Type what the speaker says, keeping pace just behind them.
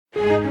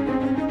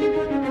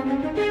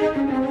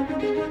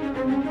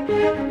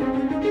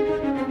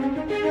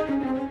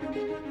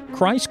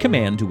Christ's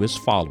command to his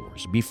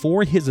followers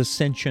before his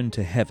ascension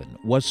to heaven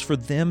was for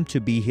them to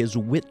be his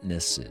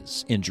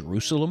witnesses in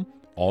Jerusalem,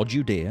 all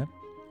Judea,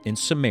 in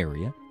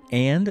Samaria,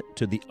 and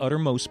to the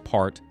uttermost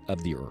part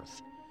of the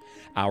earth.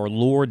 Our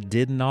Lord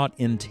did not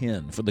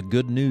intend for the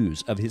good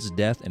news of his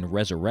death and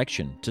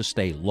resurrection to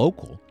stay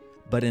local,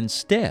 but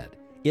instead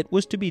it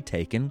was to be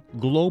taken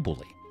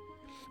globally.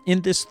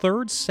 In this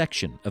third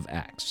section of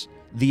Acts,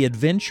 the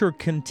adventure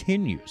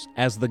continues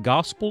as the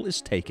gospel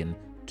is taken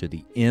to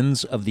the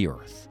ends of the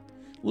earth.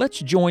 Let's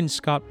join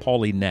Scott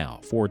Pauley now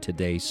for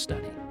today's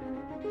study.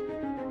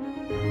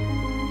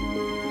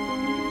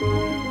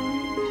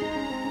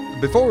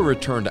 Before we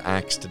return to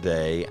Acts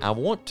today, I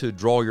want to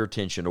draw your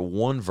attention to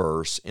one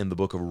verse in the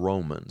book of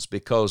Romans,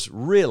 because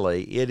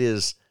really it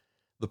is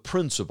the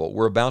principle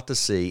we're about to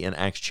see in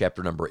Acts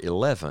chapter number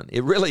 11.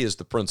 It really is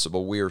the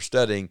principle we are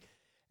studying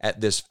at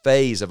this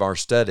phase of our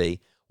study,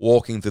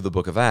 walking through the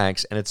book of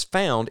Acts, and it's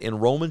found in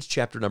Romans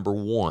chapter number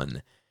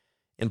 1.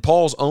 In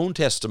Paul's own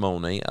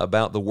testimony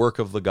about the work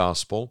of the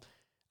gospel,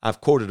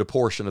 I've quoted a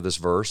portion of this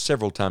verse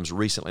several times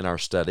recently in our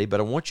study, but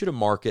I want you to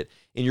mark it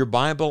in your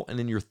Bible and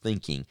in your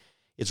thinking.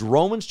 It's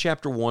Romans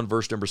chapter 1,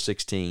 verse number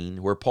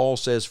 16, where Paul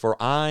says,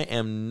 "For I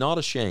am not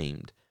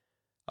ashamed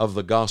of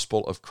the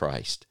gospel of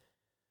Christ,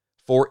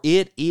 for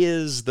it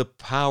is the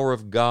power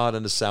of God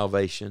unto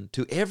salvation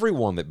to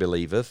everyone that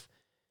believeth."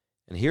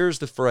 And here's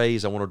the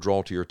phrase I want to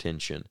draw to your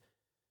attention: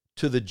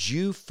 to the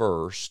Jew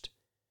first,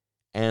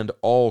 and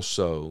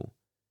also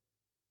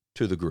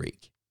to the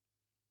Greek.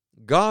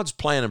 God's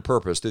plan and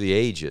purpose through the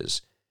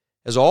ages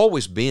has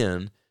always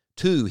been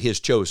to his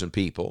chosen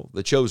people,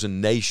 the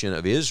chosen nation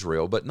of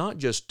Israel, but not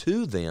just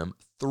to them,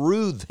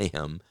 through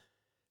them,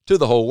 to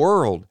the whole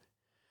world.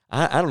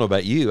 I don't know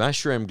about you, I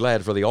sure am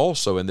glad for the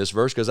also in this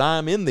verse, because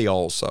I'm in the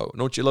also.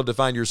 Don't you love to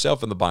find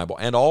yourself in the Bible?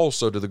 And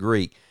also to the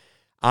Greek.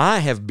 I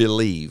have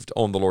believed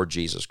on the Lord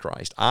Jesus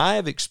Christ. I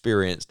have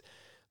experienced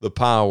the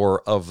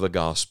power of the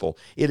gospel.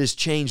 It has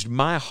changed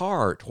my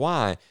heart.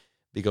 Why?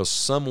 Because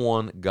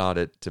someone got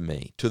it to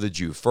me. To the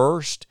Jew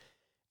first,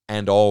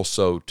 and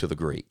also to the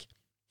Greek.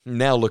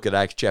 Now look at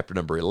Acts chapter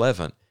number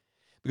 11.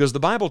 Because the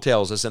Bible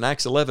tells us in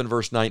Acts 11,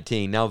 verse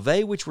 19, "Now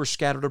they which were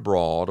scattered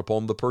abroad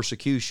upon the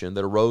persecution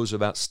that arose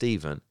about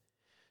Stephen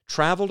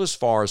traveled as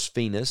far as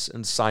Phoenix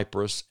and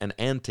Cyprus and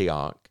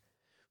Antioch,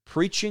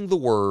 preaching the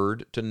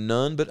word to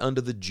none but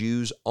unto the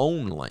Jews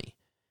only.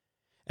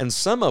 And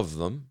some of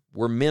them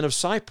were men of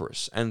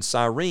Cyprus and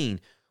Cyrene,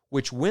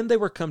 which when they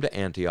were come to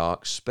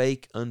Antioch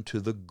spake unto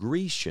the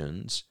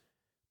Grecians,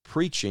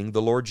 preaching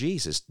the Lord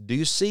Jesus." Do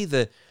you see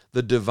the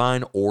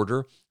divine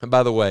order? And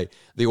by the way,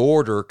 the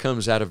order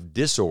comes out of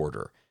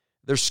disorder.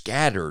 They're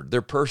scattered,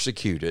 they're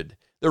persecuted,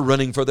 they're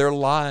running for their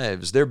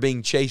lives, they're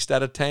being chased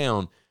out of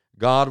town.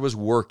 God was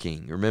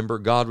working. Remember,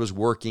 God was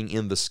working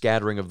in the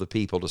scattering of the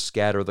people to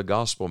scatter the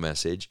gospel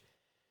message.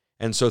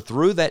 And so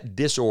through that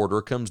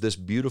disorder comes this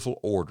beautiful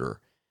order.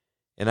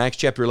 In Acts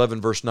chapter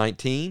 11, verse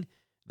 19,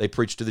 they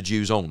preached to the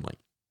Jews only.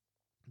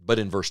 But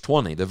in verse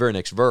 20, the very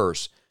next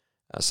verse,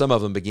 some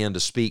of them began to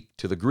speak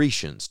to the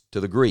Grecians,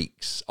 to the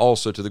Greeks,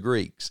 also to the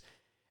Greeks.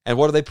 And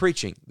what are they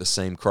preaching? The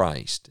same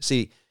Christ.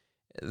 See,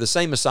 the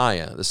same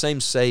Messiah, the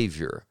same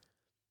Savior.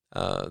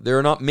 There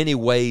are not many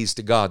ways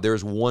to God. There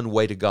is one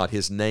way to God.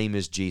 His name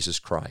is Jesus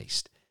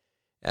Christ.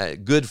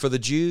 Good for the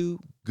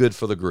Jew, good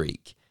for the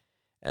Greek.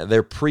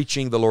 They're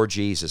preaching the Lord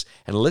Jesus.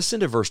 And listen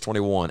to verse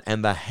 21.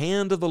 "And the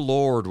hand of the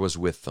Lord was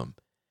with them,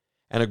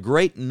 and a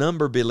great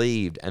number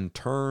believed and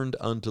turned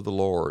unto the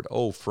Lord."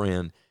 Oh,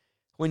 friend,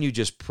 when you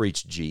just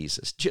preach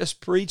Jesus,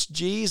 just preach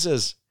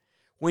Jesus.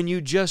 When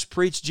you just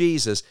preach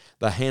Jesus,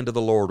 the hand of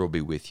the Lord will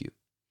be with you.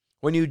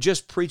 When you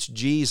just preach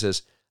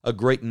Jesus, a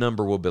great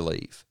number will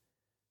believe.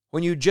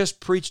 When you just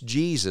preach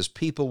Jesus,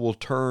 people will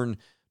turn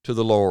to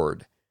the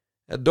Lord.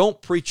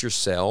 Don't preach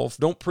yourself.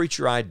 Don't preach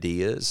your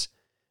ideas.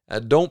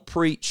 Don't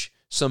preach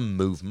some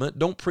movement.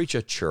 Don't preach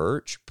a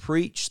church.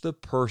 Preach the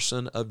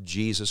person of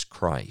Jesus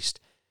Christ,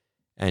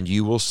 and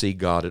you will see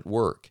God at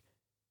work.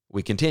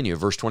 We continue,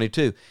 verse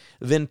 22.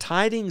 "Then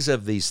tidings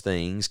of these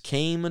things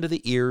came unto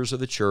the ears of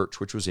the church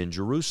which was in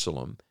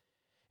Jerusalem,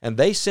 and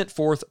they sent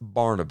forth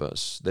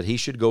Barnabas, that he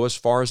should go as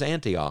far as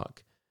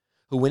Antioch,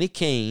 who when he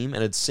came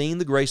and had seen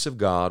the grace of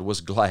God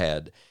was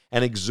glad,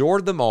 and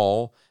exhorted them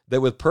all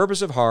that with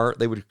purpose of heart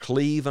they would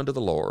cleave unto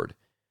the Lord.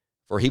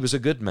 For he was a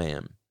good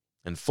man,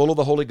 and full of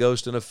the Holy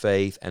Ghost and of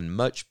faith, and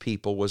much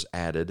people was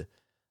added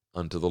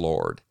unto the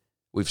Lord."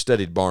 We've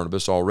studied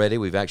Barnabas already.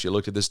 We've actually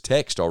looked at this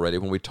text already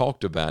when we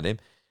talked about him.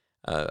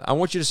 I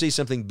want you to see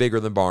something bigger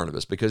than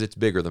Barnabas, because it's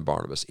bigger than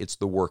Barnabas. It's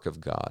the work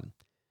of God.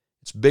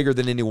 It's bigger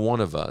than any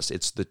one of us.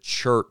 It's the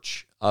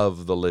church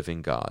of the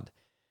living God.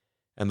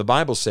 And the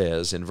Bible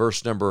says in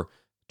verse number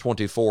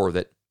 24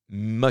 that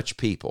much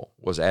people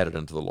was added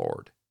unto the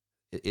Lord.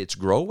 It's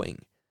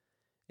growing.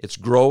 It's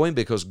growing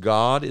because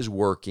God is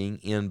working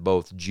in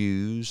both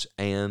Jews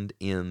and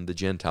in the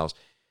Gentiles.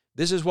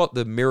 This is what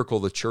the miracle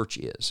of the church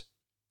is.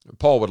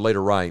 Paul would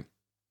later write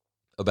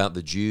about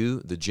the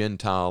Jew, the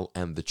Gentile,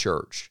 and the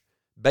church.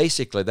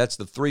 Basically, that's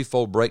the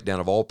threefold breakdown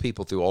of all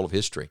people through all of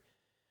history.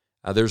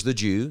 There's the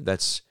Jew,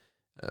 that's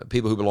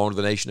people who belong to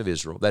the nation of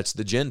Israel. That's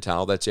the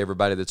Gentile, that's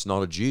everybody that's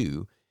not a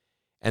Jew.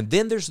 And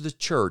then there's the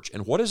church.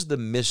 And what is the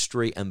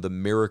mystery and the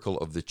miracle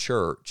of the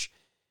church?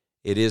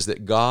 It is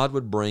that God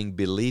would bring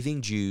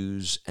believing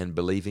Jews and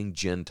believing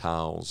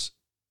Gentiles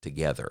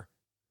together.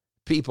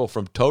 People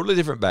from totally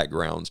different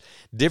backgrounds,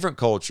 different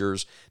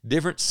cultures,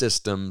 different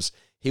systems.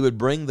 He would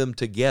bring them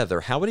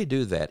together. How would he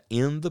do that?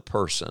 In the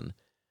person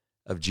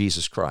of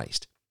Jesus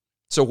Christ.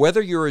 So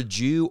whether you're a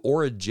Jew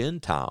or a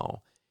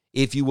Gentile,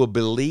 if you will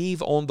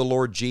believe on the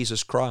Lord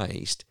Jesus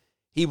Christ,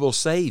 he will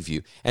save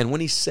you. And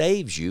when he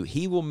saves you,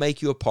 he will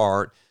make you a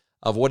part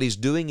of what he's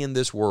doing in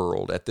this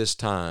world at this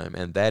time,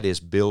 and that is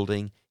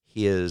building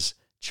his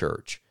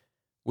church.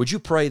 Would you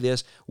pray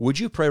this? Would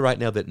you pray right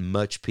now that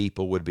much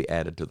people would be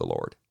added to the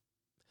Lord?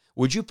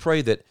 Would you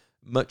pray that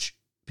much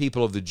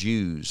people of the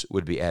Jews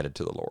would be added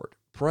to the Lord?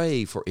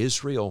 Pray for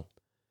Israel.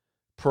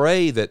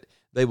 Pray that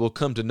they will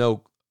come to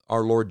know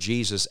our Lord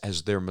Jesus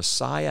as their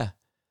Messiah.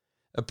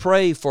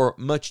 Pray for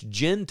much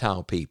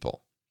Gentile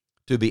people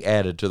to be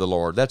added to the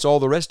Lord. That's all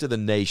the rest of the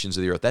nations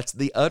of the earth. That's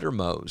the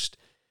uttermost,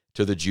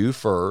 to the Jew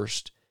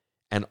first,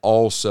 and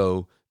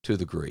also to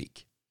the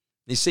Greek.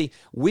 You see,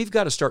 we've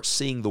got to start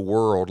seeing the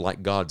world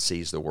like God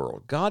sees the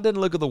world. God doesn't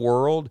look at the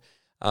world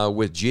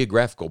with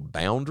geographical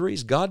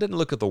boundaries. God doesn't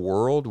look at the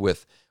world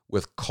with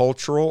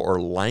cultural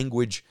or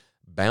language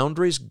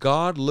boundaries.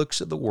 God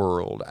looks at the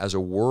world as a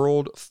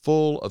world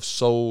full of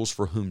souls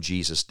for whom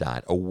Jesus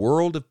died, a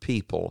world of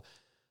people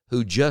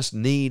who just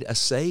need a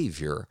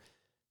Savior,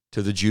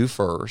 to the Jew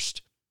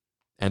first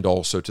and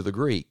also to the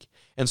Greek.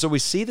 And so we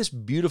see this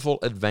beautiful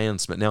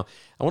advancement. Now,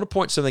 I want to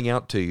point something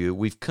out to you.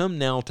 We've come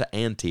now to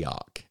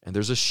Antioch, and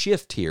there's a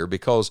shift here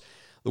because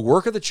the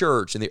work of the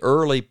church in the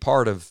early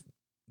part of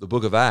the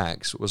book of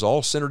Acts was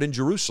all centered in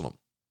Jerusalem.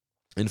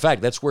 In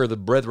fact, that's where the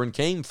brethren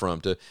came from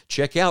to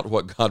check out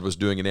what God was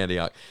doing in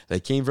Antioch. They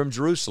came from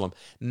Jerusalem.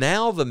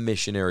 Now the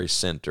missionary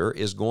center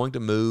is going to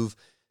move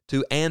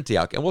to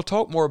Antioch, and we'll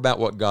talk more about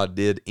what God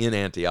did in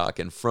Antioch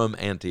and from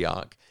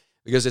Antioch,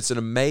 because it's an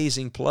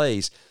amazing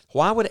place.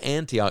 Why would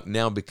Antioch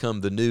now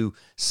become the new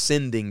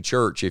sending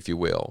church, if you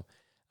will,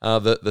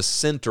 the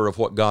center of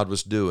what God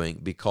was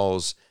doing?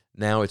 Because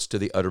now it's to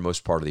the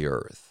uttermost part of the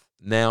earth.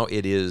 Now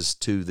it is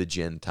to the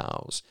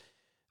Gentiles.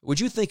 Would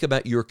you think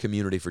about your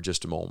community for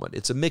just a moment?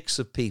 It's a mix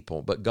of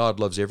people, but God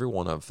loves every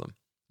one of them.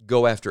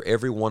 Go after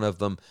every one of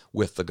them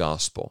with the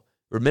gospel.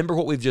 Remember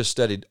what we've just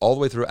studied all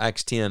the way through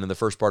Acts 10 and the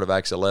first part of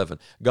Acts 11.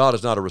 God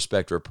is not a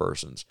respecter of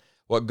persons.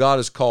 What God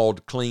has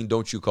called clean,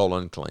 don't you call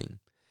unclean.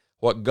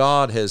 What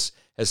God has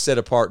set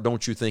apart,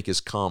 don't you think is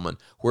common.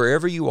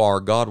 Wherever you are,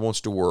 God wants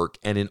to work,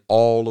 and in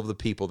all of the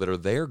people that are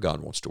there,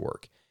 God wants to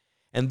work.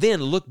 And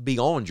then look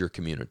beyond your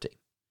community.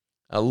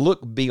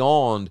 Look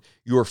beyond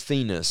your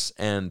Phoenix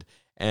and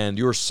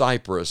your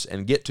Cyprus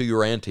and get to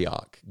your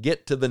Antioch.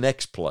 Get to the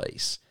next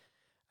place.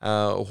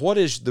 What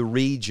is the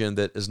region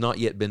that has not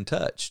yet been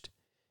touched?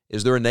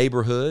 Is there a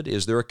neighborhood?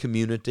 Is there a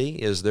community?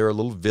 Is there a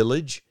little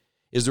village?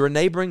 Is there a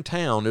neighboring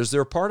town? Is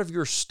there a part of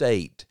your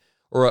state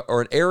or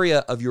an area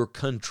of your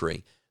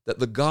country that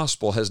the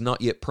gospel has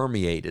not yet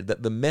permeated,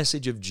 that the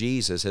message of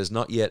Jesus has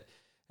not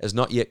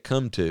yet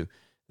come to?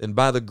 Then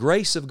by the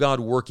grace of God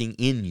working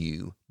in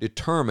you,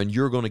 determine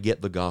you're going to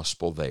get the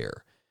gospel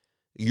there.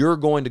 You're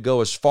going to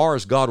go as far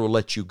as God will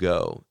let you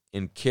go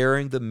in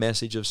carrying the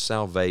message of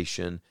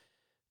salvation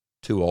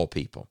to all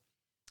people.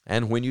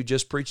 And when you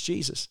just preach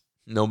Jesus,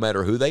 no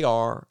matter who they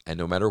are and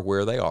no matter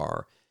where they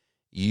are,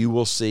 you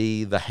will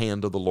see the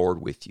hand of the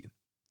Lord with you.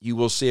 You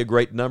will see a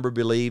great number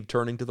believe,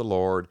 turning to the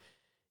Lord.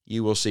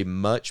 You will see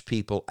much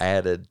people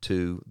added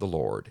to the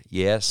Lord.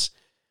 Yes,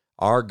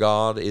 our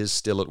God is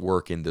still at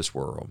work in this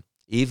world,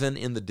 even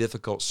in the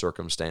difficult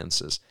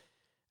circumstances.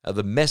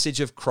 The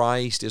message of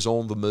Christ is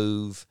on the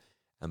move,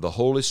 and the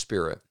Holy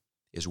Spirit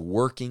is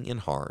working in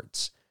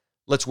hearts.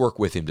 Let's work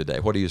with Him today.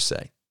 What do you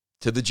say?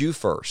 To the Jew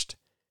first,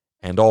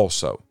 and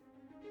also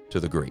to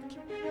the Greek.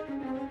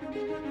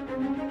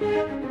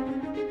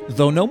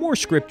 Though no more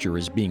Scripture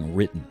is being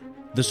written,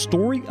 the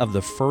story of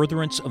the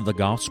furtherance of the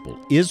gospel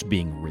is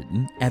being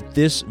written at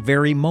this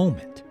very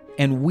moment,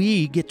 and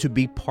we get to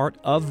be part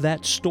of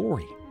that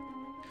story.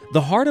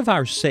 The heart of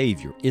our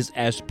Savior is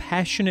as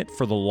passionate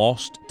for the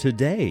lost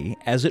today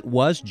as it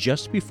was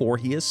just before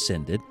He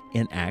ascended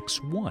in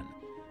Acts 1.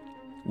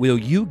 Will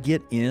you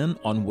get in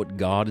on what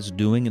God is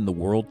doing in the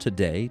world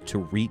today to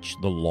reach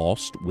the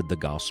lost with the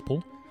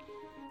gospel?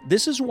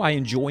 This is why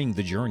Enjoying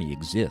the Journey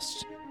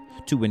exists,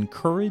 to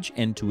encourage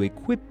and to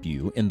equip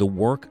you in the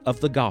work of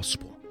the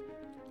gospel.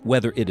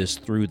 Whether it is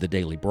through the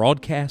daily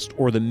broadcast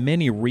or the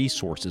many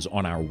resources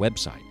on our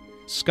website,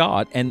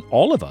 Scott and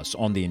all of us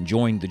on the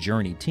Enjoying the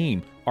Journey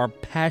team are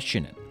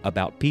passionate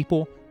about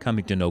people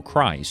coming to know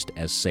Christ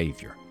as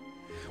Savior.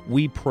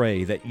 We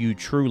pray that you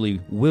truly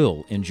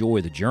will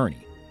enjoy the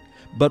journey,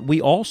 but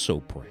we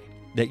also pray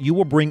that you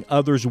will bring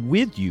others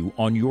with you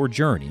on your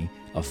journey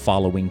of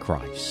following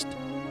Christ.